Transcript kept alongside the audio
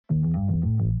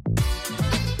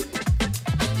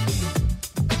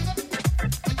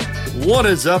What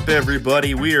is up,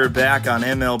 everybody? We are back on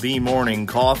MLB Morning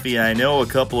Coffee. I know a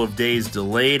couple of days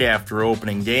delayed after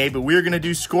opening day, but we're going to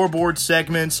do scoreboard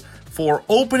segments for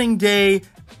opening day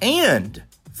and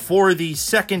for the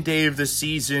second day of the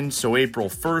season, so April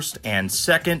 1st and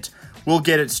 2nd. We'll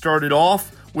get it started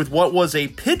off with what was a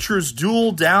pitcher's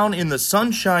duel down in the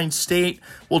Sunshine State.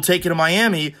 We'll take it to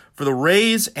Miami for the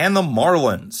Rays and the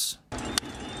Marlins.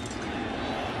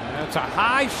 It's a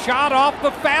high shot off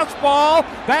the fastball.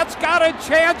 That's got a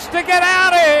chance to get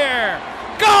out of here.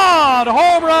 Gone!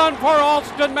 Home run for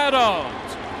Austin Meadows.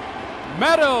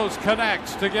 Meadows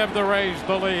connects to give the Rays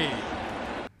the lead.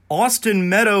 Austin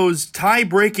Meadows'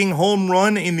 tie-breaking home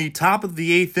run in the top of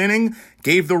the 8th inning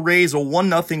gave the Rays a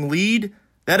 1-0 lead.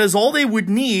 That is all they would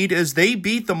need as they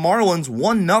beat the Marlins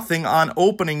 1-0 on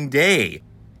opening day.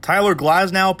 Tyler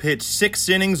Glasnow pitched 6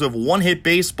 innings of one-hit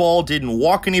baseball, didn't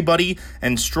walk anybody,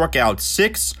 and struck out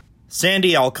 6.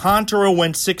 Sandy Alcantara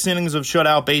went 6 innings of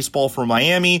shutout baseball for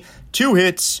Miami, 2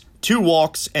 hits, 2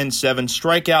 walks, and 7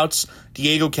 strikeouts.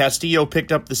 Diego Castillo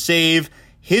picked up the save,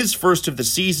 his first of the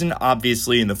season,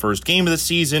 obviously in the first game of the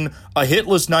season, a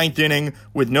hitless 9th inning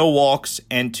with no walks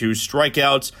and 2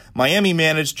 strikeouts. Miami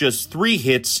managed just 3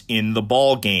 hits in the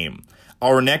ball game.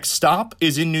 Our next stop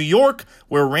is in New York,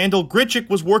 where Randal Grichuk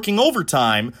was working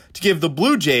overtime to give the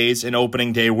Blue Jays an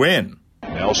opening day win.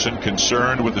 Nelson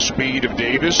concerned with the speed of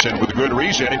Davis, and with good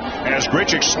reason, as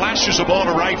Grichuk slashes the ball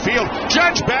to right field.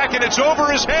 Judge back, and it's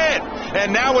over his head.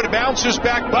 And now it bounces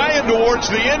back by and towards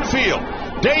the infield.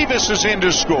 Davis is in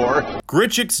to score.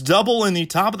 Grichuk's double in the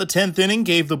top of the 10th inning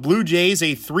gave the Blue Jays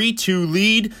a 3-2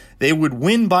 lead. They would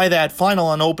win by that final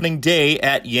on opening day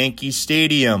at Yankee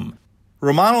Stadium.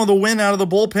 Romano the win out of the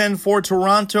bullpen for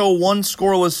Toronto, 1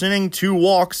 scoreless inning, 2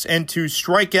 walks, and 2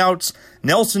 strikeouts.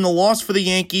 Nelson the loss for the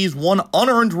Yankees, 1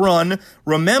 unearned run.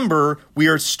 Remember, we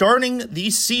are starting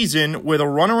the season with a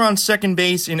runner on second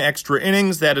base in extra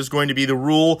innings. That is going to be the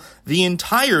rule the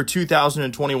entire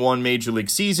 2021 Major League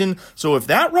season. So if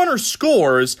that runner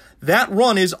scores, that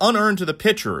run is unearned to the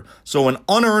pitcher. So an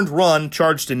unearned run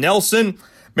charged to Nelson.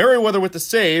 Merriweather with the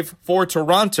save for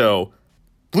Toronto.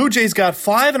 Blue Jays got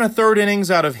 5 1/3 innings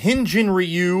out of Hyun-Jin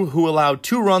Ryu, who allowed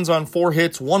 2 runs on 4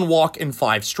 hits, 1 walk, and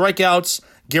 5 strikeouts.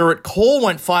 Garrett Cole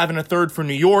went 5 1/3 for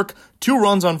New York, 2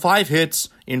 runs on 5 hits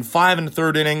in 5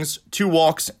 1/3 innings, 2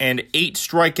 walks, and 8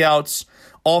 strikeouts.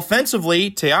 Offensively,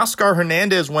 Teoscar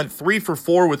Hernandez went 3 for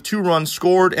 4 with 2 runs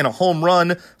scored and a home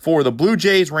run for the Blue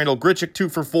Jays. Randal Grichuk 2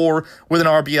 for 4 with an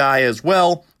RBI as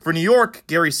well. For New York,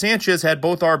 Gary Sanchez had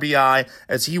both RBI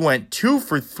as he went 2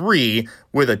 for 3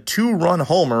 with a 2-run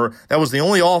homer. That was the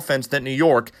only offense that New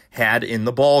York had in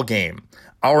the ball game.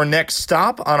 Our next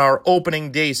stop on our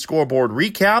opening day scoreboard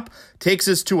recap takes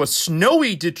us to a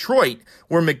snowy Detroit,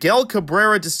 where Miguel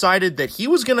Cabrera decided that he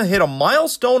was going to hit a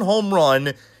milestone home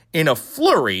run in a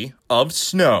flurry of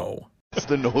snow.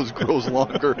 The nose grows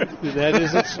longer. That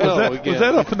isn't snow again. Was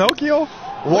that a Pinocchio?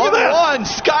 1-1,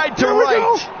 sky to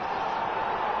right.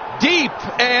 Deep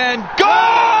and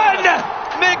gone!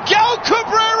 Miguel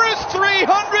Cabrera's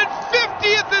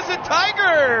 350th as a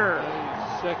Tiger!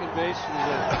 Second base.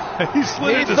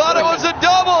 He thought it was a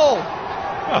double!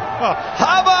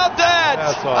 How about that?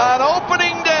 That's awesome. On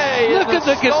opening day Look at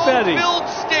the confetti. Snowfield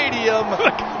Stadium.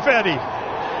 The confetti.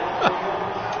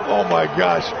 Oh my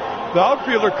gosh. The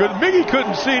outfielder Miggy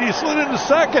couldn't see it. He slid into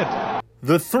second.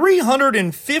 The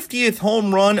 350th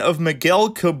home run of Miguel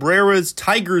Cabrera's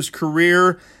Tigers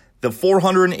career, the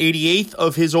 488th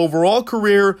of his overall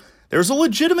career. There's a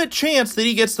legitimate chance that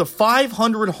he gets the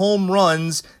 500 home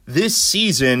runs this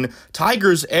season.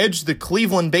 Tigers edged the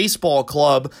Cleveland Baseball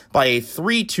Club by a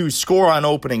 3-2 score on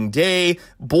opening day.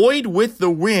 Boyd with the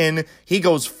win. He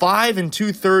goes 5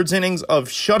 2/3 innings of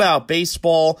shutout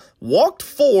baseball, walked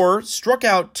 4, struck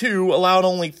out 2, allowed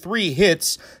only 3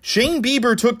 hits. Shane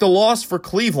Bieber took the loss for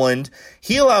Cleveland.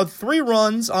 He allowed 3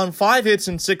 runs on 5 hits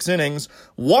in 6 innings,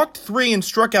 walked 3 and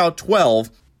struck out 12.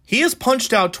 He has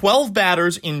punched out 12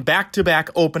 batters in back-to-back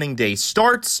opening day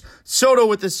starts. Soto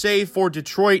with the save for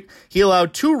Detroit. He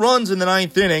allowed 2 runs in the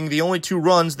 9th inning, the only 2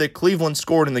 runs that Cleveland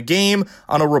scored in the game,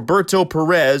 on a Roberto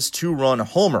Perez 2-run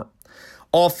homer.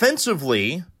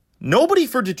 Offensively, nobody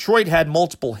for Detroit had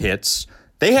multiple hits.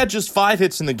 They had just 5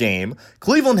 hits in the game.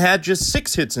 Cleveland had just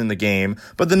 6 hits in the game,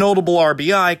 but the notable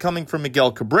RBI coming from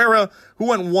Miguel Cabrera, who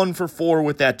went 1 for 4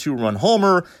 with that 2-run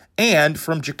homer, and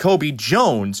from Jacoby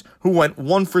Jones, who went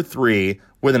 1 for 3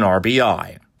 with an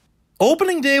RBI.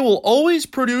 Opening day will always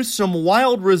produce some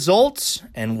wild results,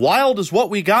 and wild is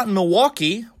what we got in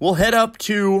Milwaukee. We'll head up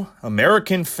to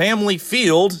American Family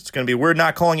Field. It's going to be weird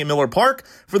not calling it Miller Park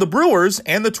for the Brewers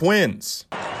and the Twins.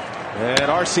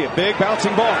 And Arcia, big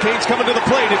bouncing ball. Cade's coming to the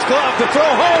plate. It's gloved to throw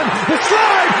home. The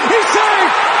slide. He's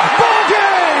safe. Ball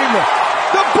game.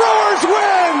 The Brewers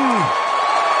win.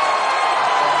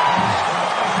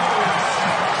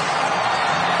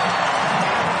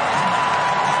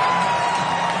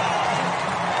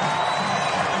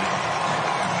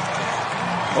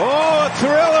 Oh, a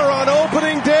thriller on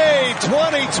opening day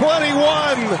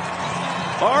 2021.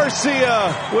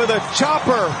 Arcia with a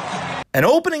chopper. An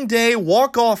opening day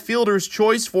walk-off fielder's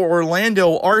choice for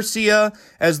Orlando Arcia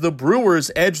as the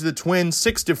Brewers edge the Twins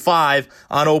 6-5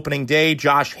 on opening day.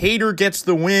 Josh Hader gets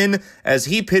the win as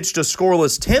he pitched a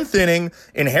scoreless 10th inning,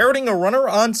 inheriting a runner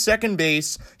on second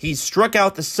base. He struck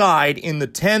out the side in the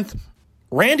 10th.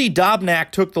 Randy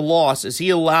Dobnak took the loss as he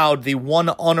allowed the one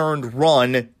unearned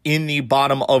run in the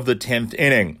bottom of the 10th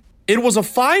inning. It was a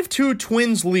 5-2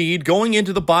 Twins lead going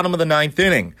into the bottom of the 9th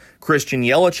inning. Christian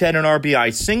Yelich had an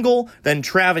RBI single, then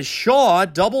Travis Shaw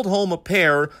doubled home a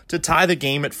pair to tie the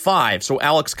game at 5. So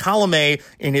Alex Colomé,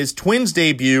 in his Twins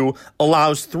debut,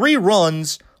 allows 3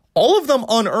 runs, all of them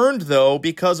unearned, though,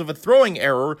 because of a throwing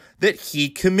error that he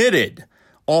committed.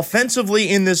 Offensively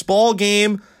in this ball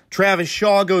game, Travis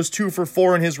Shaw goes 2 for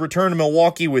 4 in his return to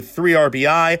Milwaukee with 3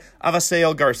 RBI.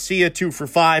 Avisail Garcia 2 for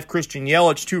 5. Christian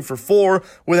Yelich 2 for 4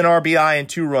 with an RBI and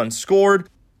 2 runs scored.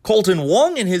 Colton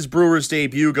Wong in his Brewers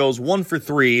debut goes 1 for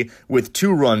 3 with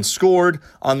 2 runs scored.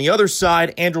 On the other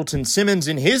side, Andrelton Simmons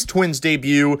in his Twins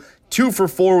debut 2 for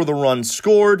 4 with a run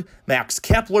scored. Max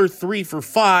Kepler 3 for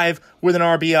 5 with an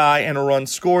RBI and a run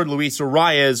scored. Luis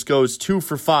Arraez goes 2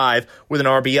 for 5 with an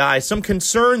RBI. Some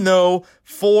concern, though,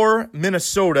 for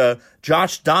Minnesota.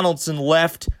 Josh Donaldson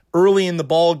left early in the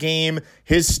ball game.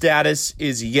 His status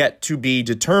is yet to be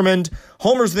determined.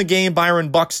 Homers in the game, Byron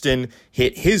Buxton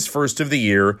hit his first of the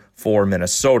year for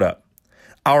Minnesota.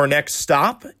 Our next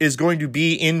stop is going to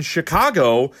be in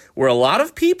Chicago, where a lot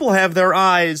of people have their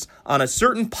eyes on a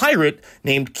certain Pirate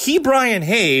named Ke'Bryan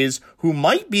Hayes, who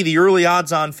might be the early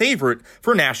odds-on favorite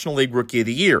for National League Rookie of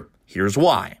the Year. Here's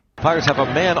why. Pirates have a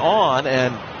man on,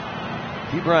 and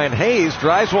Ke'Bryan Hayes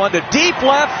drives one to deep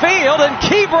left field, and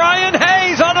Ke'Bryan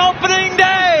Hayes on opening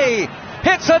day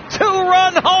hits a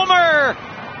 2-run homer.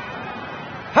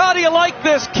 How do you like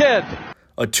this kid?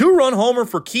 A 2-run homer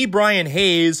for Ke'Bryan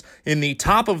Hayes in the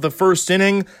top of the first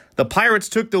inning. The Pirates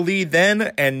took the lead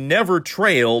then and never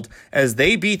trailed as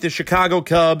they beat the Chicago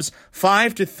Cubs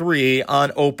 5-3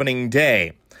 on opening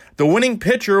day. The winning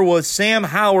pitcher was Sam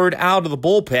Howard out of the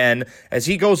bullpen as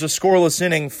he goes a scoreless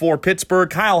inning for Pittsburgh.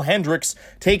 Kyle Hendricks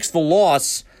takes the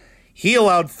loss. He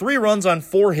allowed 3 runs on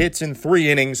 4 hits in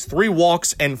 3 innings, 3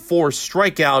 walks and 4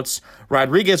 strikeouts.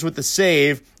 Rodriguez with the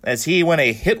save as he went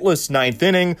a hitless 9th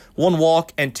inning, 1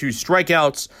 walk and 2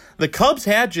 strikeouts. The Cubs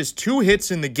had just 2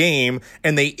 hits in the game,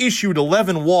 and they issued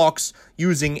 11 walks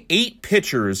using 8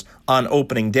 pitchers on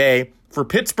opening day. For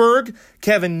Pittsburgh,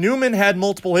 Kevin Newman had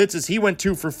multiple hits as he went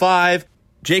 2 for 5.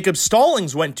 Jacob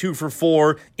Stallings went 2 for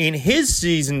 4 in his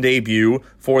season debut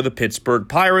for the Pittsburgh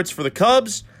Pirates. For the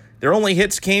Cubs, their only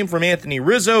hits came from Anthony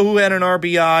Rizzo, who had an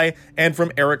RBI, and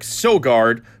from Eric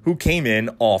Sogard, who came in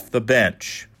off the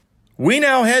bench. We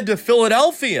now head to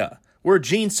Philadelphia, where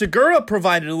Gene Segura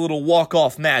provided a little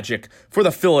walk-off magic for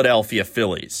the Philadelphia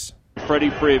Phillies. Freddie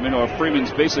Freeman, or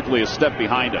Freeman's basically a step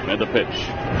behind him, and the pitch.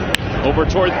 Over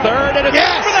toward third, and it's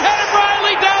over the head of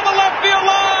Riley down the left field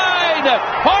line!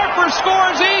 Harper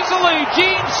scores easily!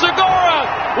 Gene Segura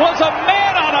was a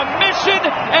man on a mission,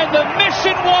 and the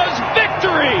mission was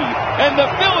victory! And the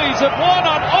Phillies have won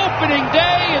on opening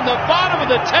day in the bottom of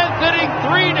the 10th inning,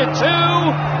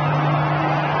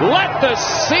 3-2. Let the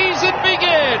season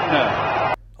begin!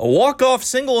 A walk-off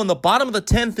single in the bottom of the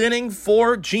 10th inning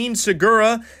for Gene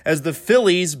Segura as the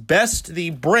Phillies best the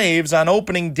Braves on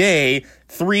opening day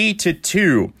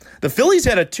 3-2. The Phillies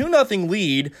had a 2-0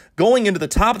 lead going into the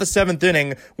top of the 7th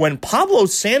inning when Pablo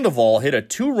Sandoval hit a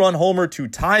 2-run homer to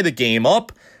tie the game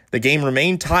up. The game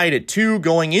remained tied at 2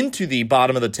 going into the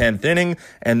bottom of the 10th inning,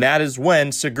 and that is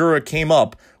when Segura came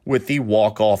up with the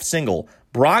walk-off single.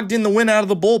 Brogdon the win out of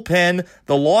the bullpen.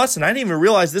 The loss, and I didn't even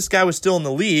realize this guy was still in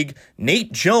the league,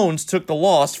 Nate Jones took the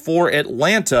loss for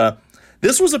Atlanta.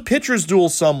 This was a pitcher's duel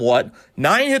somewhat.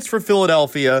 9 hits for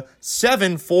Philadelphia,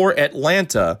 7 for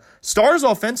Atlanta. Stars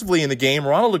offensively in the game,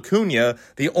 Ronald Acuna,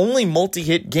 the only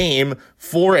multi-hit game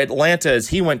for Atlanta as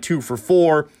he went 2 for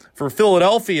 4. For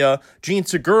Philadelphia, Gene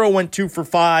Segura went 2 for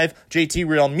 5. JT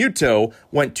Realmuto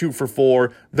went 2 for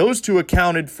 4. Those two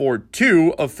accounted for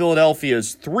 2 of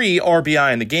Philadelphia's 3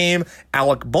 RBI in the game.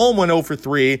 Alec Bohm went 0 for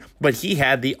 3, but he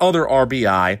had the other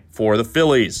RBI for the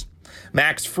Phillies.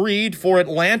 Max Fried for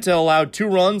Atlanta allowed 2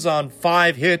 runs on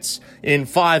 5 hits in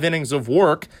 5 innings of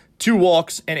work. 2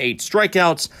 walks, and 8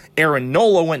 strikeouts. Aaron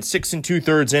Nola went 6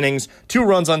 2/3 innings, 2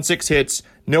 runs on 6 hits,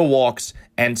 no walks,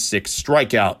 and 6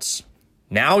 strikeouts.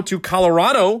 Now to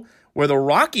Colorado, where the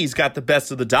Rockies got the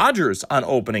best of the Dodgers on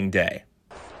opening day.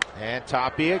 And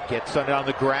Tapia gets it on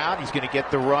the ground. He's going to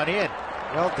get the run in.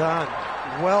 Well done.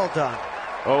 Well done.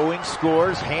 Owings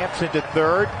scores. Hampson to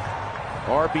third.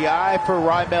 RBI for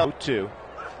Raimel, 2.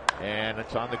 And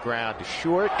it's on the ground to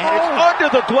short. And it's under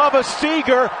the glove of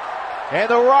Seager. And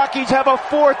the Rockies have a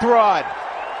 4th run.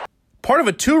 Part of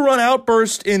a 2-run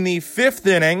outburst in the 5th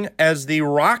inning as the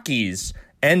Rockies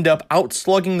end up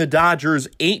outslugging the Dodgers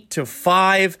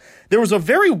 8-5. There was a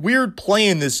very weird play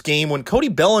in this game when Cody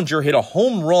Bellinger hit a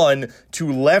home run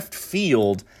to left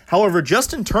field. However,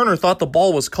 Justin Turner thought the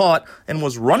ball was caught and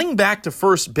was running back to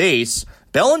first base.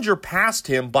 Bellinger passed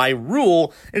him by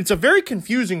rule, and it's a very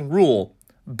confusing rule.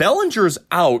 Bellinger's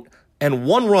out and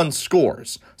 1 run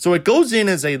scores. So it goes in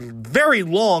as a very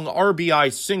long RBI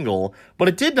single, but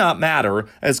it did not matter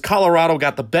as Colorado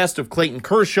got the best of Clayton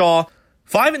Kershaw.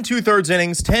 5 2/3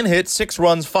 innings, 10 hits, 6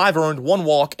 runs, 5 earned, 1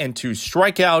 walk, and 2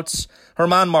 strikeouts.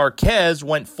 German Marquez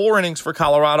went 4 innings for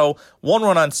Colorado, 1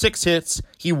 run on 6 hits.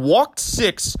 He walked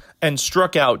 6 and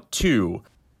struck out 2.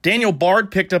 Daniel Bard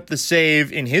picked up the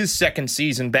save in his 2nd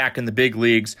season back in the big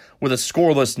leagues with a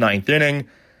scoreless 9th inning.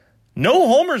 No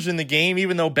homers in the game,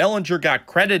 even though Bellinger got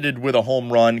credited with a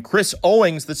home run. Chris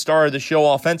Owings, the star of the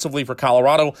show offensively for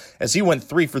Colorado, as he went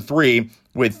 3 for 3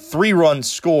 with 3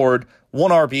 runs scored,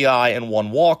 1 RBI, and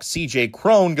 1 walk. CJ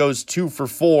Cron goes 2 for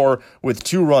 4 with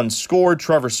 2 runs scored.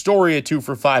 Trevor Story, a 2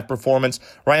 for 5 performance.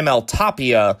 Raimel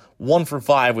Tapia, 1 for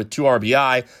 5 with 2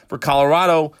 RBI. For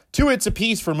Colorado, 2 hits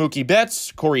apiece for Mookie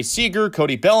Betts, Corey Seager,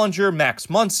 Cody Bellinger, Max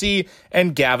Muncy,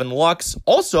 and Gavin Lux.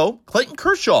 Also, Clayton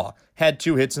Kershaw had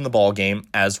 2 hits in the ballgame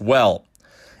as well.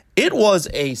 It was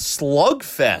a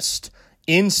slugfest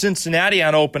in Cincinnati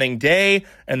on opening day,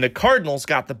 and the Cardinals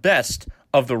got the best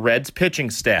of the Reds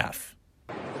pitching staff.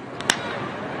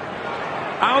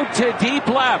 Out to deep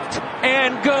left,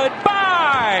 and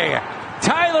goodbye!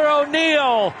 Tyler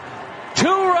O'Neill,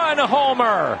 2-run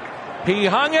homer. He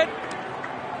hung it,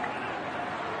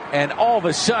 and all of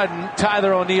a sudden,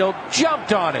 Tyler O'Neill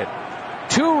jumped on it.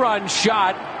 2-run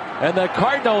shot, and the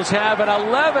Cardinals have an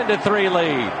 11-3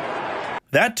 lead.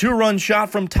 That 2-run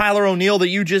shot from Tyler O'Neill that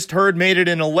you just heard made it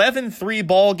an 11-3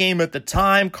 ball game at the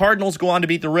time. Cardinals go on to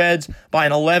beat the Reds by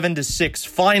an 11-6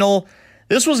 final.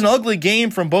 This was an ugly game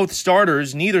from both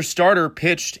starters. Neither starter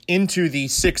pitched into the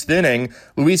 6th inning.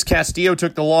 Luis Castillo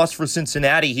took the loss for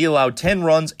Cincinnati. He allowed 10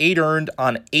 runs, 8 earned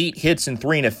on 8 hits and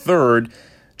 3 1/3.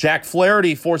 Jack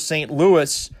Flaherty for St.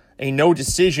 Louis, a no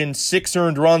decision, 6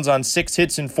 earned runs on 6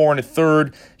 hits and 4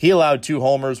 1/3. He allowed 2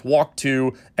 homers, walked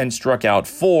 2, and struck out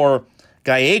 4.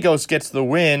 Gallegos gets the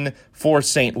win for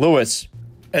St. Louis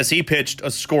as he pitched a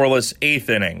scoreless 8th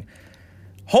inning.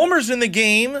 Homers in the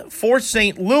game for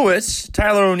St. Louis.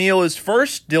 Tyler O'Neill is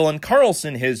first, Dylan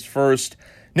Carlson his first,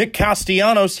 Nick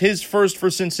Castellanos his first for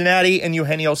Cincinnati, and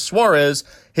Eugenio Suarez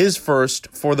his first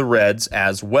for the Reds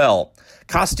as well.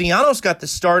 Castellanos got the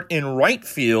start in right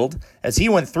field as he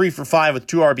went 3 for 5 with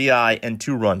 2 RBI and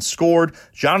 2 runs scored.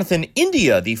 Jonathan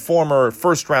India, the former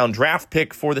first-round draft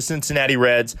pick for the Cincinnati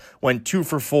Reds, went 2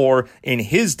 for 4 in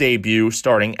his debut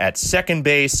starting at second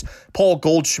base. Paul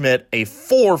Goldschmidt, a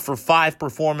 4 for 5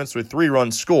 performance with 3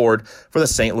 runs scored for the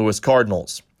St. Louis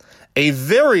Cardinals. A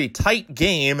very tight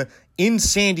game in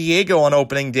San Diego on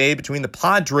opening day between the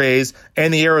Padres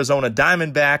and the Arizona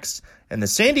Diamondbacks. And the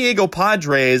San Diego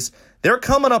Padres, they're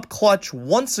coming up clutch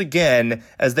once again,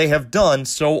 as they have done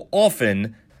so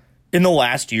often in the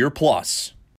last year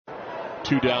plus.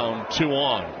 2 down, 2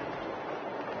 on.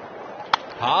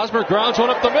 Hosmer grounds one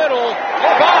up the middle,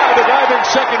 and by the diving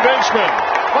second baseman.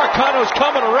 Marcano's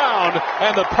coming around,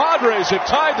 and the Padres have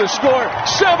tied the score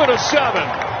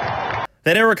 7-7.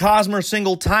 That Eric Hosmer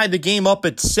single tied the game up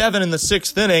at 7 in the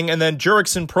 6th inning, and then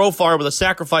Jurickson Profar with a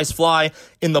sacrifice fly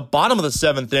in the bottom of the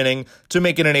 7th inning to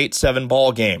make it an 8-7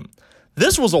 ball game.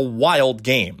 This was a wild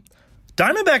game.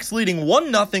 Diamondbacks leading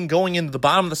 1-0 going into the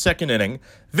bottom of the 2nd inning.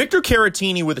 Victor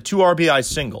Caratini with a 2 RBI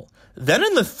single. Then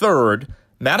in the 3rd,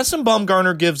 Madison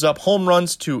Bumgarner gives up home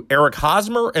runs to Eric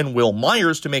Hosmer and Will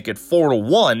Myers to make it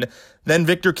 4-1. Then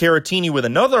Victor Caratini with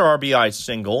another RBI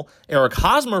single. Eric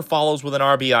Hosmer follows with an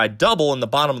RBI double in the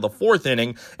bottom of the 4th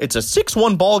inning. It's a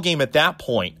 6-1 ball game at that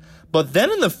point. But then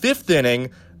in the 5th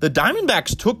inning, the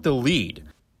Diamondbacks took the lead.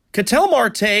 Ketel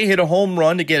Marte hit a home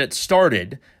run to get it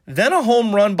started. Then a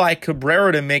home run by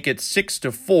Cabrera to make it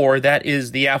 6-4. That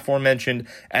is the aforementioned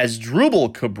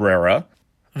Asdrubal Cabrera.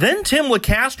 Then Tim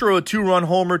LeCastro, a 2-run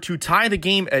homer to tie the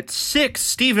game at 6.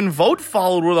 Stephen Vogt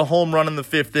followed with a home run in the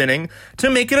 5th inning to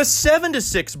make it a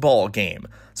 7-6 ball game.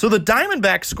 So the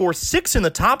Diamondbacks score 6 in the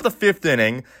top of the 5th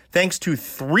inning thanks to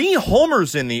 3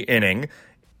 homers in the inning,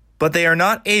 but they are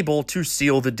not able to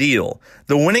seal the deal.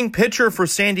 The winning pitcher for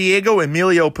San Diego,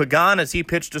 Emilio Pagan, as he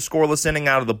pitched a scoreless inning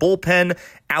out of the bullpen.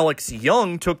 Alex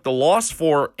Young took the loss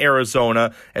for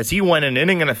Arizona as he went an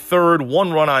inning and a third,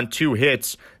 1 run on 2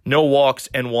 hits, no walks,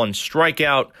 and 1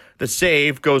 strikeout. The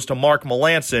save goes to Mark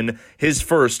Melancon, his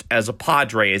first as a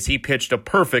Padre, as he pitched a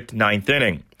perfect 9th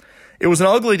inning. It was an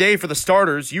ugly day for the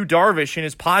starters. Yu Darvish in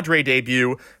his Padre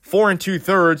debut, 4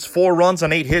 2/3, 4 runs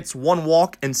on 8 hits, 1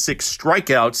 walk, and 6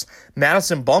 strikeouts.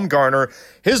 Madison Bumgarner,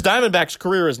 his Diamondbacks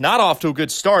career is not off to a good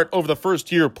start over the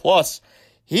first year plus.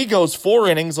 He goes 4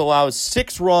 innings, allows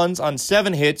 6 runs on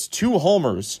 7 hits, 2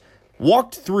 homers,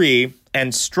 walked 3,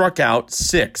 and struck out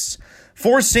 6.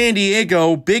 For San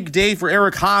Diego, big day for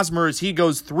Eric Hosmer as he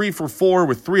goes 3 for 4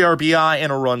 with 3 RBI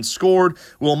and a run scored.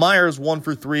 Will Myers 1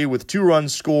 for 3 with 2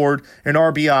 runs scored, an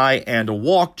RBI and a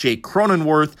walk. Jake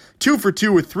Cronenworth 2 for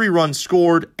 2 with 3 runs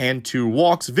scored and 2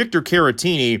 walks. Victor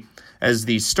Caratini as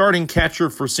the starting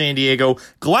catcher for San Diego.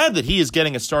 Glad that he is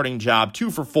getting a starting job, 2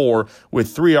 for 4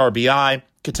 with 3 RBI.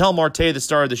 Ketel Marte, the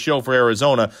star of the show for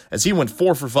Arizona, as he went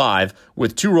 4 for 5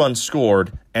 with 2 runs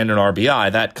scored and an RBI,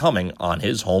 that coming on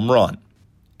his home run.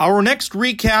 Our next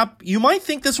recap, you might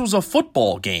think this was a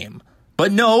football game,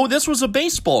 but no, this was a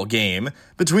baseball game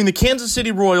between the Kansas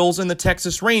City Royals and the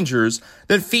Texas Rangers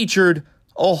that featured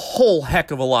a whole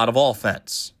heck of a lot of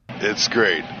offense. It's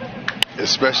great,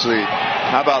 especially...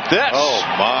 How about this? Oh,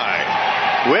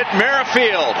 my. Whit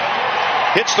Merrifield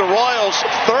hits the Royals'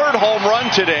 3rd home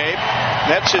run today.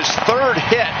 That's his 3rd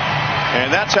hit,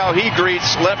 and that's how he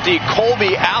greets lefty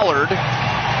Colby Allard.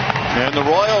 And the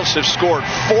Royals have scored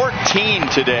 14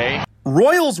 today.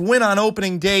 Royals win on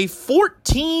opening day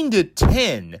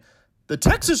 14-10. The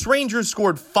Texas Rangers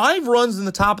scored 5 runs in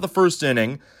the top of the first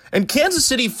inning, and Kansas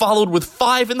City followed with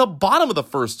 5 in the bottom of the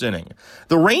first inning.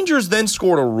 The Rangers then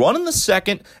scored a run in the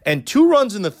second and 2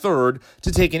 runs in the third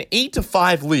to take an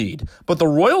 8-5 lead. But the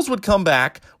Royals would come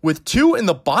back with 2 in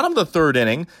the bottom of the third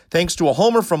inning, thanks to a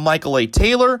homer from Michael A.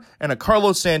 Taylor and a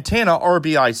Carlos Santana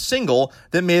RBI single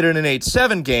that made it an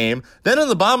 8-7 game. Then in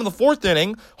the bottom of the fourth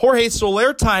inning, Jorge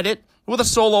Soler tied it with a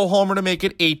solo homer to make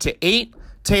it 8-8.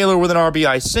 Taylor with an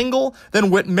RBI single,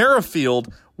 then Whit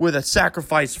Merrifield with a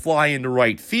sacrifice fly into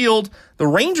right field. The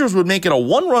Rangers would make it a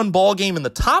 1-run ball game in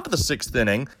the top of the 6th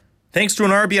inning, thanks to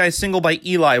an RBI single by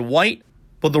Eli White,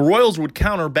 but the Royals would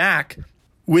counter back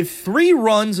with 3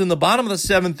 runs in the bottom of the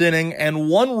 7th inning and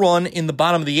 1 run in the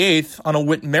bottom of the 8th on a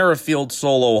Whit Merrifield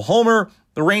solo homer.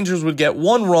 The Rangers would get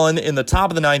 1 run in the top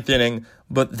of the 9th inning,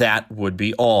 but that would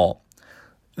be all.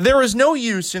 There is no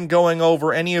use in going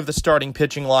over any of the starting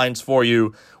pitching lines for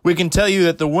you. We can tell you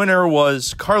that the winner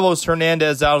was Carlos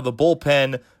Hernandez out of the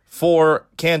bullpen for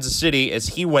Kansas City as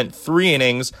he went 3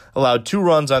 innings, allowed 2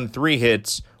 runs on 3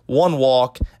 hits, 1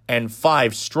 walk, and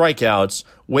 5 strikeouts.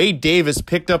 Wade Davis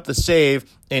picked up the save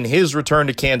in his return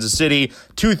to Kansas City.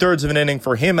 2/3 of an inning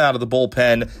for him out of the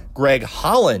bullpen. Greg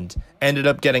Holland ended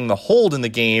up getting the hold in the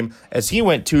game as he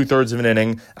went 2/3 of an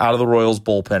inning out of the Royals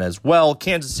bullpen as well.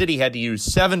 Kansas City had to use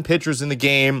 7 pitchers in the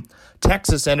game.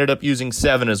 Texas ended up using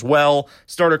 7 as well.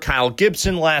 Starter Kyle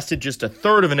Gibson lasted just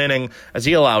 1/3 of an inning as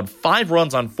he allowed 5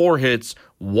 runs on 4 hits,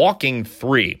 walking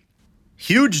 3.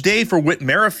 Huge day for Whit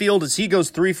Merrifield as he goes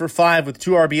 3 for 5 with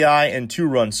 2 RBI and 2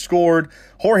 runs scored.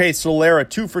 Jorge Soler, a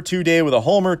 2 for 2 day with a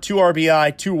homer, 2 RBI,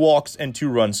 2 walks, and 2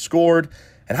 runs scored.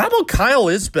 And how about Kyle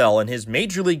Isbell in his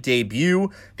Major League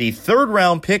debut? The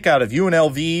 3rd-round pick out of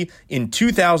UNLV in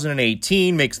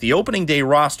 2018 makes the opening day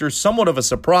roster somewhat of a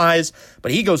surprise,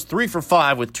 but he goes 3 for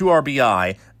 5 with 2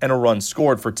 RBI and a run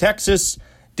scored for Texas.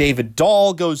 David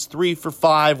Dahl goes 3 for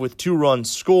 5 with 2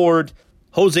 runs scored.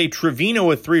 Jose Trevino,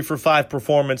 a 3 for 5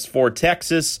 performance for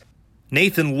Texas.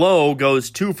 Nathan Lowe goes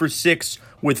 2 for 6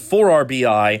 with 4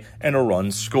 RBI and a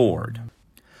run scored.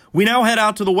 We now head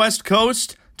out to the West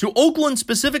Coast, to Oakland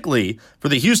specifically, for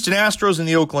the Houston Astros and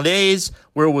the Oakland A's,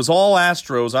 where it was all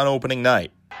Astros on opening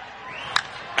night.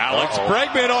 Alex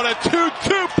Bregman on a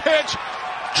 2-2 pitch,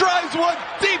 drives one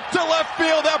deep to left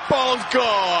field. That ball's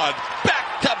gone.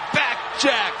 Back-to-back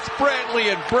jacks,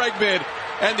 Brantley and Bregman,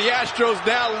 and the Astros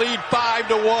now lead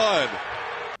 5-1.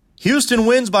 Houston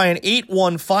wins by an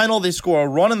 8-1 final. They score a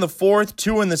run in the fourth,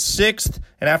 2 in the sixth,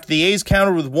 and after the A's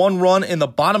countered with 1 run in the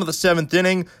bottom of the seventh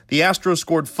inning, the Astros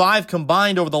scored 5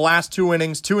 combined over the last 2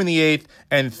 innings, 2 in the eighth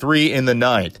and 3 in the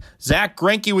ninth. Zach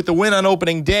Greinke with the win on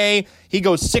opening day. He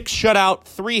goes 6 shutout,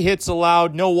 3 hits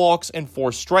allowed, no walks, and 4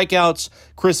 strikeouts.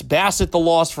 Chris Bassett the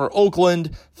loss for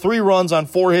Oakland, 3 runs on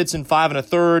 4 hits and 5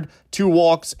 1/3, 2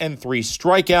 walks, and 3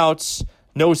 strikeouts.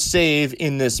 No save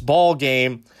in this ball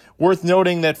game. Worth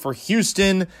noting that for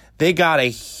Houston, they got a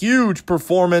huge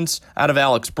performance out of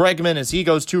Alex Bregman as he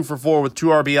goes 2 for 4 with 2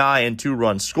 RBI and 2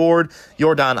 runs scored.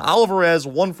 Yordan Alvarez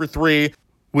 1 for 3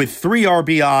 with 3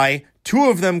 RBI, 2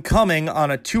 of them coming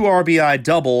on a 2 RBI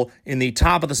double in the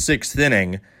top of the 6th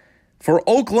inning. For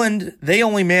Oakland, they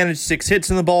only managed 6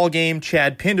 hits in the ball game.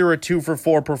 Chad Pinder a 2 for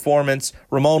 4 performance,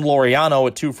 Ramon Laureano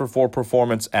a 2 for 4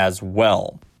 performance as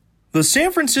well. The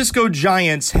San Francisco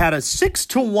Giants had a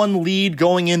 6-1 lead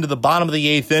going into the bottom of the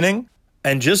 8th inning,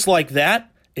 and just like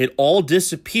that, it all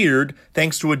disappeared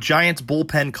thanks to a Giants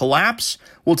bullpen collapse.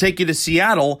 We'll take you to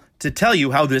Seattle to tell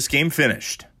you how this game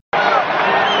finished.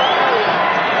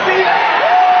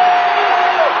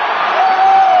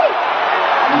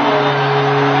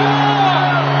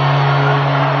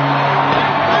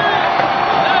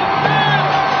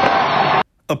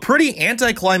 A pretty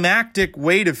anticlimactic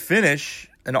way to finish.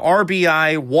 An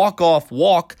RBI walk-off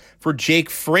walk for Jake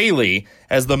Fraley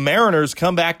as the Mariners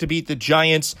come back to beat the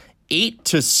Giants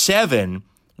 8-7.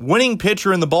 Winning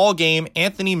pitcher in the ball game,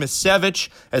 Anthony Misevich,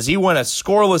 as he went a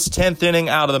scoreless 10th inning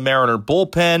out of the Mariner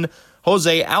bullpen.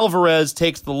 Jose Alvarez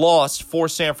takes the loss for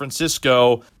San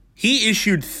Francisco. He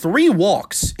issued 3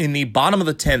 walks in the bottom of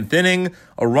the 10th inning.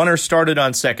 A runner started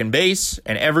on second base,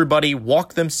 and everybody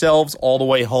walked themselves all the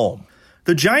way home.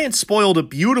 The Giants spoiled a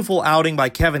beautiful outing by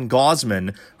Kevin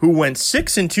Gausman, who went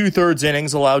 6 2/3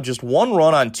 innings, allowed just 1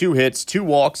 run on 2 hits, 2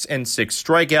 walks, and 6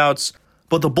 strikeouts.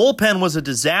 But the bullpen was a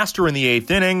disaster in the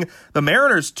 8th inning. The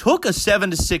Mariners took a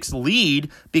 7-6 lead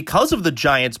because of the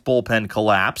Giants' bullpen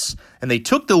collapse, and they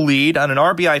took the lead on an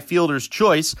RBI fielder's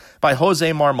choice by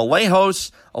Jose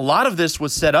Marmolejos. A lot of this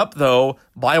was set up, though,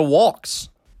 by walks.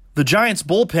 The Giants'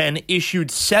 bullpen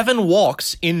issued 7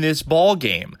 walks in this ball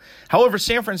game. However,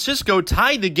 San Francisco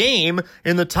tied the game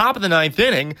in the top of the 9th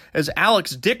inning as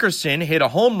Alex Dickerson hit a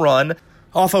home run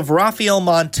off of Rafael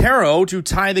Montero to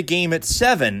tie the game at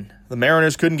 7. The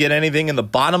Mariners couldn't get anything in the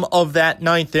bottom of that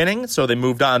 9th inning, so they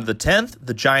moved on to the 10th.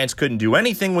 The Giants couldn't do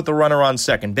anything with the runner on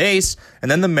second base,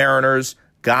 and then the Mariners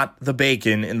got the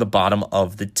bacon in the bottom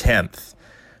of the 10th.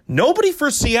 Nobody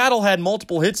for Seattle had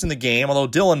multiple hits in the game, although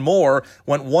Dylan Moore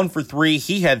went 1 for 3.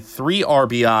 He had 3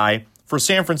 RBI. For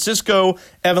San Francisco,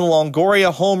 Evan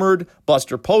Longoria homered,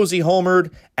 Buster Posey homered,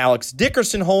 Alex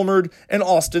Dickerson homered, and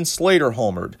Austin Slater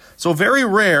homered. So very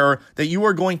rare that you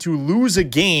are going to lose a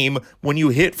game when you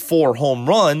hit 4 home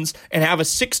runs and have a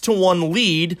 6-1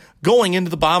 lead going into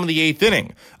the bottom of the 8th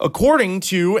inning. According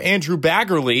to Andrew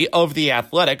Baggerly of The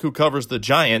Athletic, who covers the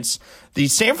Giants, the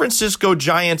San Francisco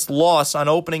Giants loss on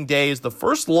opening day is the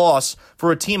first loss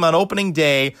for a team on opening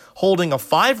day holding a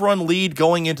 5-run lead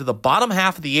going into the bottom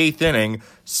half of the 8th inning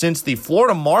since the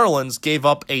Florida Marlins gave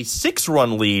up a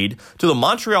 6-run lead to the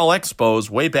Montreal Expos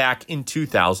way back in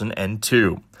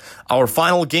 2002. Our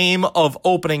final game of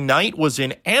opening night was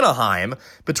in Anaheim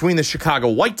between the Chicago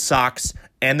White Sox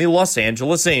and the Los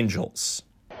Angeles Angels.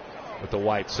 With the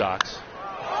White Sox.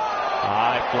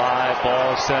 High fly,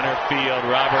 ball center field.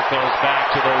 Robert goes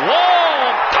back to the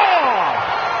wall. Gone!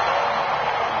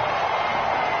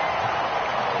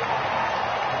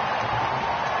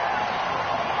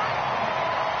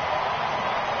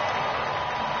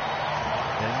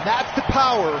 And that's the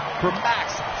power from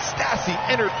Max Stassi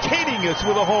entertaining us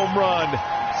with a home run.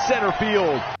 Center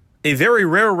field. A very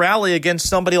rare rally against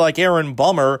somebody like Aaron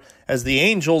Bummer as the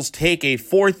Angels take a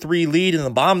 4-3 lead in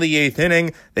the bottom of the 8th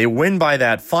inning. They win by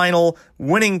that final.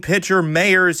 Winning pitcher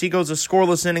Mayers, he goes a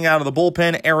scoreless inning out of the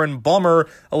bullpen. Aaron Bummer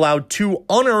allowed 2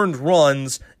 unearned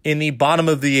runs in the bottom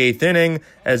of the 8th inning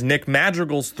as Nick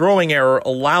Madrigal's throwing error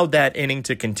allowed that inning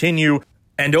to continue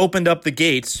and opened up the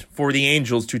gates for the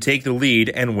Angels to take the lead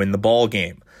and win the ball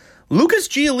game. Lucas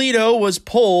Giolito was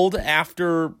pulled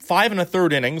after 5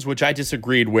 1/3 innings, which I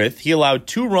disagreed with. He allowed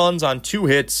 2 runs on 2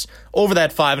 hits over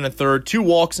that 5 1/3, 2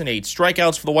 walks and 8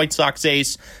 strikeouts for the White Sox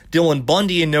ace. Dylan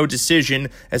Bundy in no decision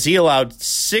as he allowed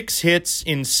 6 hits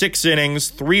in 6 innings,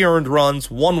 3 earned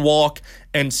runs, 1 walk,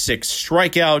 and 6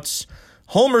 strikeouts.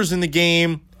 Homers in the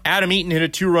game, Adam Eaton hit a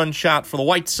 2-run shot for the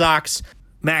White Sox.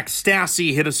 Max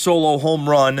Stassi hit a solo home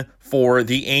run for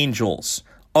the Angels.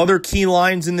 Other key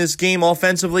lines in this game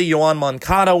offensively, Yoan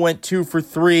Moncada went 2 for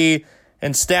 3,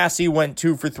 and Stassi went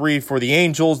 2 for 3 for the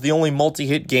Angels, the only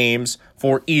multi-hit games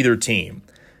for either team.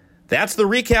 That's the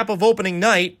recap of opening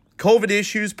night. COVID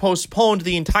issues postponed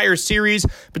the entire series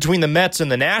between the Mets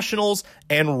and the Nationals,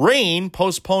 and rain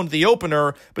postponed the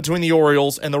opener between the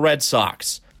Orioles and the Red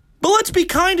Sox. But let's be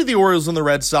kind to the Orioles and the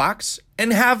Red Sox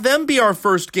and have them be our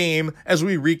first game as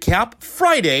we recap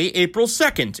Friday, April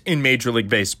 2nd in Major League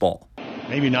Baseball.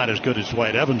 Maybe not as good as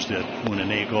Dwight Evans did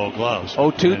winning 8 Gold Gloves.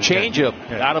 0-2 changeup.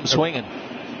 Got him swinging.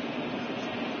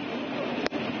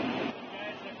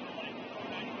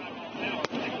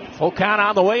 Full count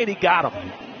on the way, and he got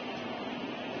him.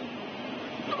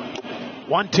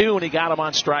 1-2, and he got him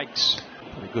on strikes.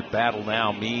 Pretty good battle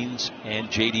now, Means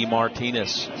and J.D.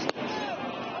 Martinez.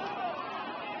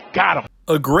 Got him.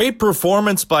 A great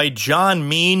performance by John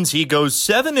Means. He goes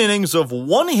 7 innings of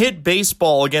one-hit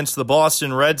baseball against the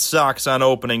Boston Red Sox on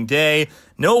opening day.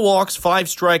 No walks, 5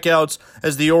 strikeouts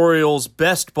as the Orioles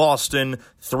best Boston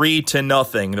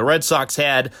 3-0. The Red Sox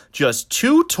had just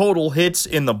 2 total hits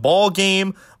in the ball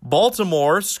game.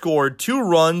 Baltimore scored 2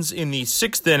 runs in the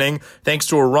 6th inning thanks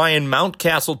to a Ryan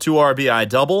Mountcastle 2 RBI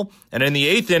double. And in the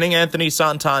 8th inning, Anthony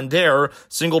Santander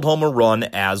singled home a run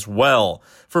as well.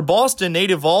 For Boston, Nate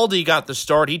Eovaldi got the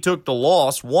start. He took the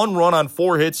loss. 1 run on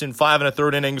 4 hits in 5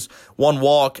 1/3 innings, 1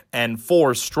 walk, and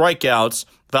 4 strikeouts.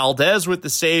 Valdez with the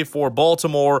save for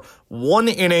Baltimore. 1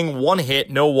 inning, 1 hit,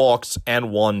 no walks,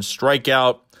 and 1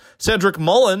 strikeout. Cedric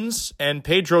Mullins and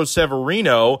Pedro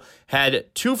Severino had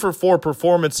 2 for 4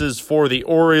 performances for the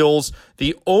Orioles,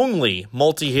 the only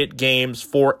multi-hit games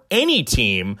for any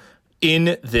team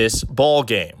in this ball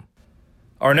game.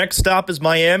 Our next stop is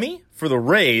Miami for the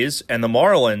Rays and the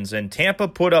Marlins, and Tampa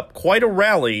put up quite a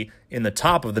rally in the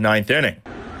top of the 9th inning.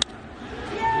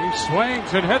 He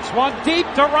swings and hits one deep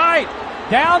to right,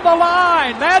 down the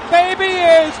line. That baby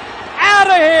is out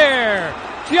of here.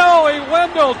 Joey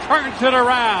Wendell turns it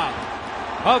around.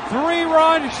 A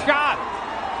 3-run shot.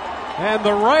 And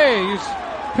the Rays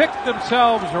picked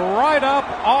themselves right up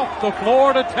off the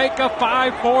floor to take a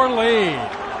 5-4 lead.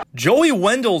 Joey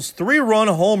Wendell's 3-run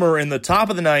homer in the top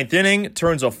of the 9th inning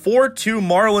turns a 4-2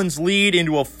 Marlins lead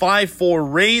into a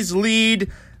 5-4 Rays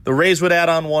lead. The Rays would add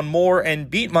on 1 more and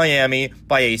beat Miami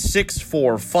by a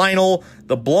 6-4 final.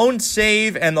 The blown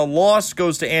save and the loss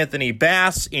goes to Anthony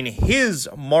Bass in his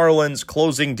Marlins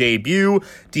closing debut.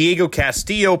 Diego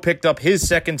Castillo picked up his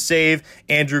 2nd save.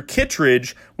 Andrew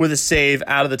Kittredge with a save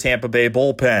out of the Tampa Bay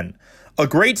bullpen. A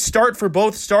great start for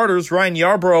both starters. Ryan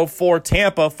Yarbrough for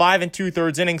Tampa, 5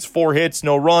 2/3 innings, 4 hits,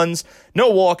 no runs, no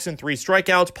walks, and 3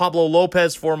 strikeouts. Pablo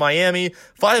Lopez for Miami,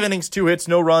 5 innings, 2 hits,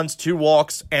 no runs, 2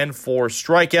 walks, and 4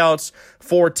 strikeouts.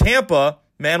 For Tampa,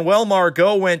 Manuel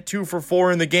Margot went 2 for 4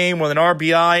 in the game with an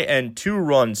RBI and 2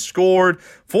 runs scored.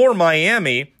 For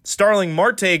Miami, Starling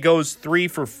Marte goes 3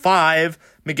 for 5.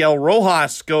 Miguel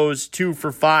Rojas goes 2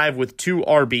 for 5 with 2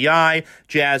 RBI.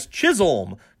 Jazz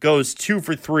Chisholm goes 2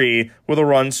 for 3 with a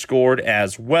run scored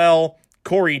as well.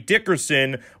 Corey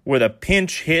Dickerson with a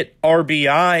pinch hit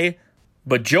RBI.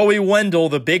 But Joey Wendell,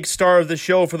 the big star of the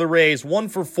show for the Rays, 1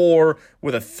 for 4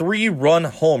 with a 3-run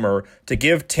homer to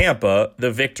give Tampa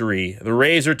the victory. The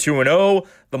Rays are 2-0.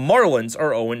 The Marlins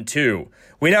are 0-2.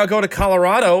 We now go to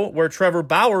Colorado, where Trevor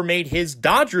Bauer made his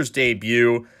Dodgers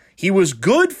debut. He was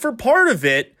good for part of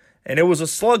it, and it was a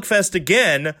slugfest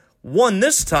again, won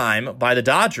this time by the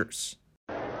Dodgers.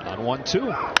 On 1-2.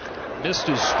 Missed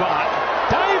his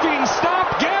spot. Diving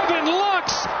stop, Gavin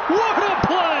Lux. What a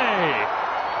play!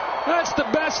 That's the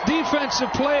best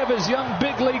defensive play of his young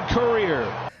big league career.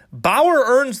 Bauer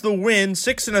earns the win,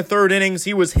 6 1/3 innings.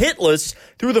 He was hitless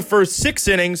through the first 6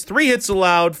 innings, 3 hits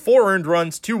allowed, 4 earned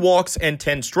runs, 2 walks, and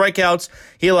 10 strikeouts.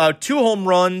 He allowed 2 home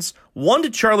runs, 1 to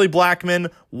Charlie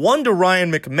Blackmon, 1 to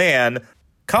Ryan McMahon.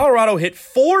 Colorado hit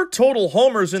 4 total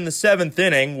homers in the 7th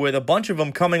inning, with a bunch of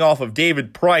them coming off of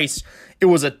David Price. It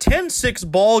was a 10-6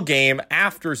 ball game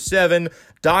after 7.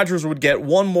 Dodgers would get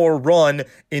 1 more run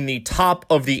in the top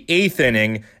of the 8th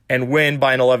inning and win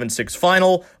by an 11-6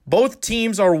 final. Both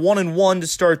teams are 1-1 to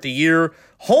start the year.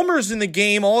 Homers in the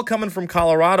game all coming from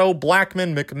Colorado: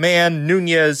 Blackmon, McMahon,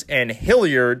 Nunez, and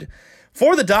Hilliard.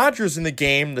 For the Dodgers in the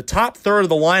game, the top third of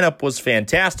the lineup was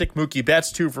fantastic. Mookie Betts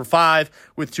 2 for 5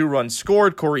 with 2 runs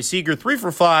scored. Corey Seager 3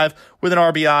 for 5 with an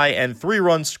RBI and 3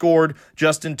 runs scored.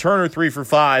 Justin Turner 3 for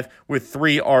 5 with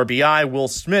 3 RBI. Will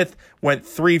Smith went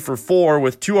 3 for 4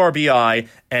 with 2 RBI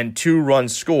and 2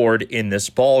 runs scored in this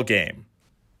ball game.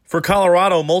 For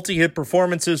Colorado, multi-hit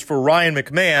performances for Ryan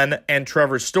McMahon and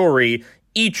Trevor Story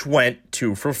each went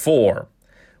 2 for 4.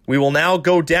 We will now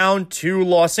go down to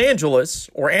Los Angeles,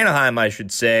 or Anaheim, I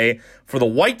should say, for the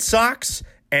White Sox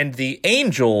and the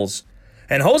Angels.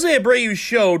 And Jose Abreu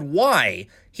showed why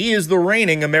He is the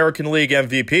reigning American League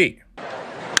MVP.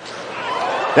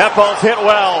 That ball's hit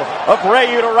well.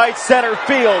 Abreu to right center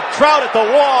field. Trout at the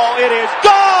wall. It is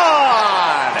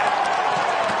gone!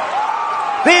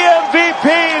 The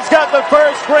MVP's got the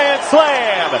first grand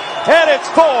slam. And it's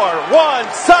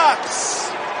 4-1 Sox.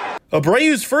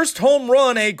 Abreu's first home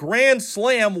run, a grand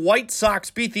slam. White Sox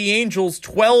beat the Angels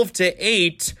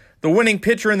 12-8. The winning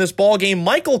pitcher in this ballgame,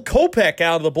 Michael Kopech,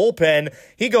 out of the bullpen.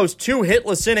 He goes 2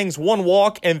 hitless innings, 1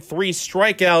 walk, and 3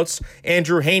 strikeouts.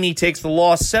 Andrew Heaney takes the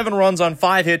loss, 7 runs on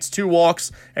 5 hits, 2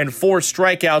 walks, and 4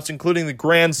 strikeouts, including the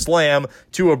grand slam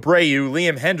to Abreu.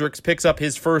 Liam Hendriks picks up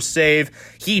his first save.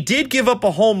 He did give up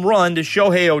a home run to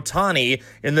Shohei Ohtani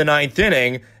in the 9th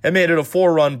inning and made it a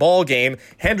 4-run ball game.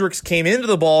 Hendriks came into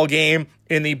the ball game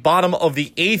in the bottom of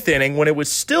the 8th inning when it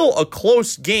was still a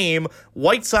close game.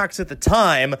 White Sox at the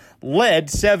time led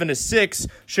 7-6.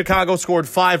 Chicago scored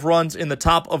 5 runs in the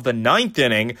top of the 9th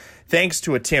inning thanks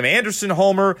to a Tim Anderson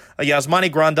homer, a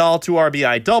Yasmani Grandal 2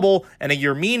 RBI double, and a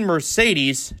Yermin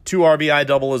Mercedes 2 RBI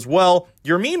double as well.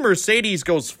 Yermin Mercedes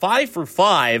goes 5 for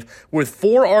 5 with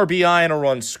 4 RBI and a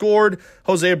run scored.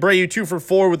 Jose Abreu 2 for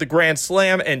 4 with the grand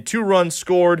slam and 2 runs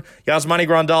scored. Yasmani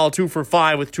Grandal 2 for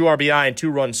 5 with 2 RBI and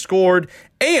 2 runs scored.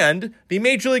 And the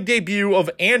Major League debut of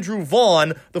Andrew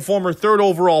Vaughn, the former 3rd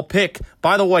overall pick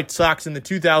by the White Sox in the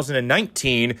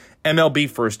 2019 MLB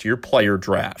First-Year Player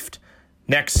Draft.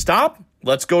 Next stop,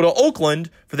 let's go to Oakland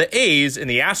for the A's and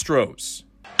the Astros.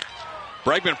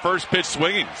 Bregman first pitch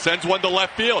swinging, sends one to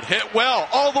left field, hit well,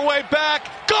 all the way back,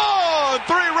 gone!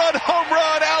 3-run home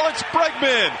run, Alex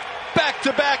Bregman.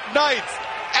 Back-to-back nights.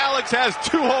 Alex has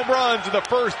 2 home runs in the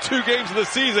first 2 games of the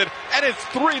season, and it's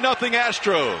 3-0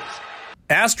 Astros.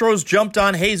 Astros jumped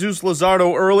on Jesus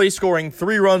Luzardo early, scoring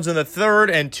 3 runs in the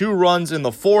 3rd and 2 runs in the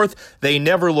 4th. They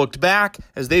never looked back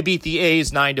as they beat the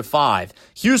A's 9-5.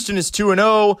 Houston is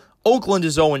 2-0. Oakland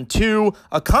is 0-2.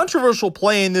 A controversial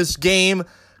play in this game.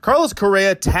 Carlos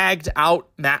Correa tagged out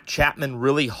Matt Chapman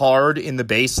really hard in the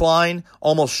baseline,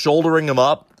 almost shouldering him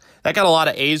up. That got a lot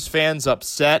of A's fans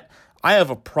upset. I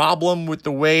have a problem with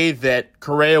the way that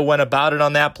Correa went about it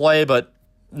on that play, but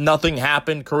nothing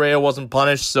happened. Correa wasn't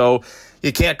punished, so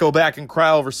you can't go back and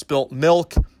cry over spilt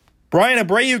milk. Brian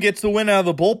Abreu gets the win out of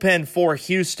the bullpen for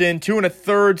Houston. 2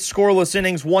 1/3 scoreless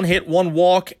innings, 1 hit, 1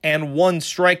 walk, and 1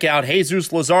 strikeout. Jesus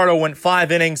Luzardo went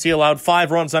 5 innings. He allowed 5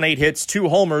 runs on 8 hits, 2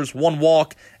 homers, 1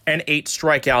 walk, and 8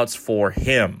 strikeouts for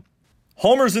him.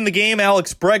 Homers in the game,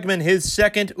 Alex Bregman, his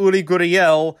 2nd. Uri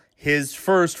Gurriel, his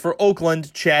 1st. For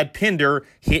Oakland, Chad Pinder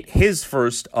hit his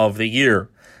 1st of the year.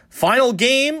 Final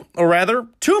game, or rather,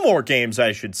 2 more games,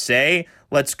 I should say.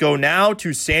 Let's go now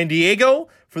to San Diego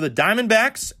for the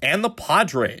Diamondbacks and the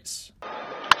Padres.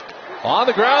 On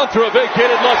the ground through a big hit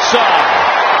at left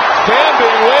side. Cam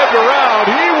being waved around.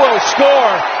 He will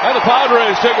score. And the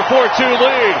Padres take a 4-2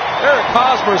 lead. Eric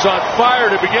Hosmer's on fire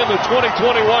to begin the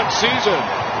 2021 season.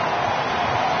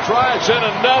 Drives in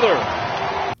another.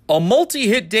 A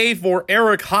multi-hit day for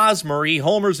Eric Hosmer. He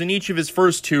homers in each of his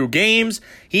first 2 games.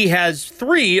 He has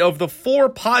 3 of the 4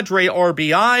 Padre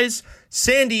RBIs.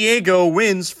 San Diego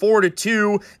wins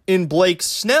 4-2 in Blake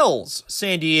Snell's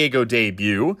San Diego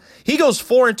debut. He goes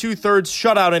 4 2/3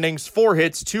 shutout innings, 4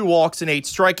 hits, 2 walks, and 8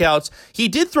 strikeouts. He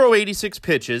did throw 86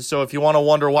 pitches, so if you want to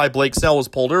wonder why Blake Snell was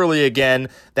pulled early again,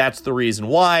 that's the reason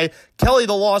why. Kelly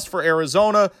the loss for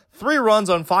Arizona, 3 runs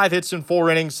on 5 hits in 4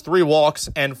 innings, 3 walks,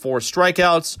 and 4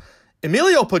 strikeouts.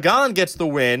 Emilio Pagan gets the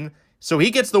win, so he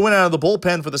gets the win out of the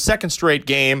bullpen for the 2nd straight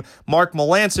game. Mark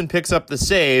Melancon picks up the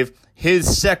save,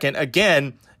 his 2nd.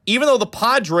 Again, even though the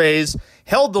Padres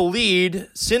held the lead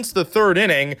since the 3rd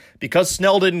inning, because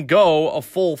Snell didn't go a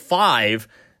full 5,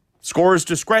 scorer's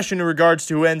discretion in regards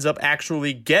to who ends up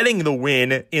actually getting the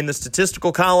win in the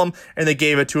statistical column, and they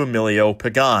gave it to Emilio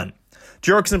Pagan.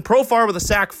 Jurickson Profar with a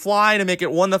sac fly to make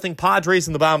it 1-0 Padres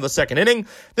in the bottom of the 2nd inning.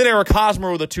 Then Eric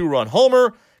Hosmer with a 2-run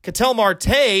homer. Ketel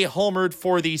Marte homered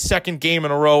for the 2nd game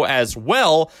in a row as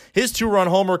well. His 2-run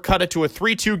homer cut it to a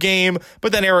 3-2 game,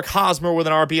 but then Eric Hosmer with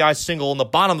an RBI single in the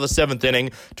bottom of the 7th inning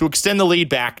to extend the lead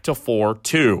back to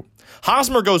 4-2.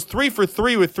 Hosmer goes 3 for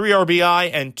 3 with 3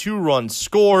 RBI and 2 runs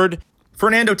scored.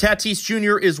 Fernando Tatis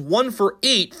Jr. is 1 for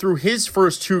 8 through his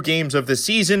first 2 games of the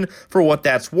season, for what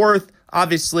that's worth.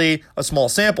 Obviously, a small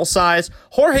sample size.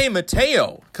 Jorge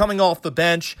Mateo, coming off the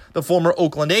bench, the former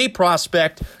Oakland A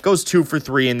prospect, goes 2 for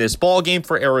 3 in this ballgame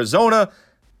for Arizona.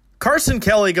 Carson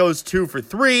Kelly goes 2 for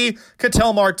 3.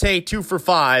 Ketel Marte 2 for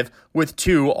 5 with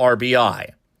 2 RBI.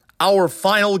 Our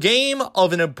final game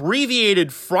of an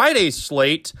abbreviated Friday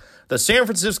slate, the San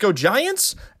Francisco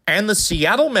Giants and the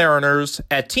Seattle Mariners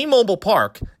at T-Mobile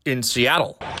Park in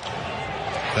Seattle.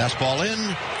 Fastball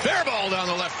in, fair ball down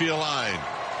the left field line.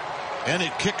 And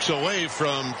it kicks away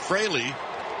from Fraley.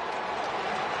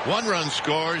 1 run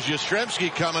scores.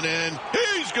 Yastrzemski coming in.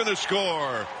 He's going to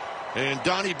score. And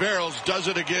Donnie Barrels does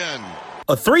it again.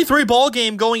 A 3-3 ball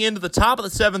game going into the top of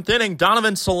the 7th inning.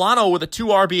 Donovan Solano with a 2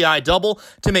 RBI double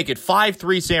to make it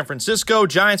 5-3 San Francisco.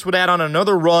 Giants would add on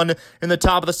another run in the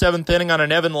top of the 7th inning on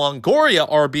an Evan Longoria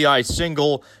RBI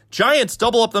single. Giants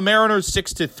double up the Mariners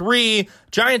 6-3.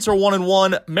 Giants are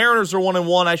 1-1. Mariners are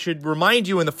 1-1. I should remind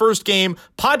you, in the first game,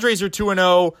 Padres are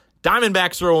 2-0.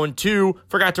 Diamondbacks are 0-2.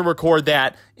 Forgot to record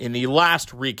that in the last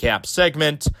recap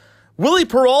segment. Willie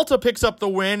Peralta picks up the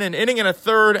win, an inning and a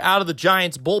third out of the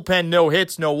Giants' bullpen. No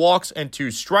hits, no walks, and 2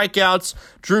 strikeouts.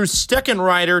 Drew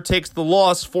Steckenrider takes the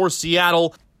loss for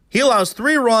Seattle. He allows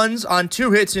 3 runs on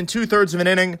 2 hits in 2/3 of an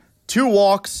inning, 2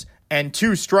 walks, and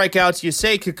 2 strikeouts.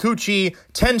 Yusei Kikuchi,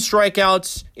 10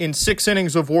 strikeouts in 6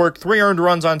 innings of work, 3 earned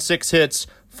runs on 6 hits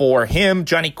for him.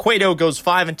 Johnny Cueto goes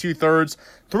 5 2/3,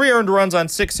 3 earned runs on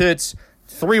 6 hits,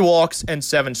 3 walks, and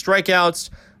 7 strikeouts.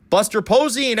 Buster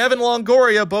Posey and Evan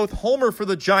Longoria both homer for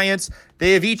the Giants.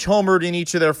 They have each homered in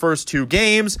each of their first 2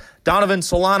 games. Donovan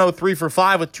Solano 3 for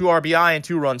 5 with 2 RBI and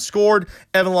 2 runs scored.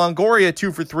 Evan Longoria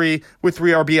 2 for 3 with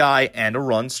 3 RBI and a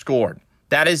run scored.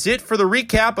 That is it for the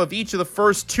recap of each of the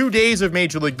first 2 days of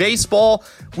Major League Baseball.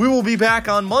 We will be back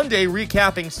on Monday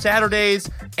recapping Saturday's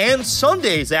and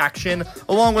Sunday's action,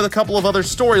 along with a couple of other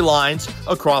storylines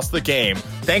across the game.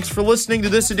 Thanks for listening to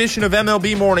this edition of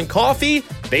MLB Morning Coffee.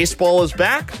 Baseball is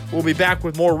back. We'll be back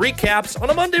with more recaps on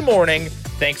a Monday morning.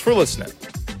 Thanks for listening.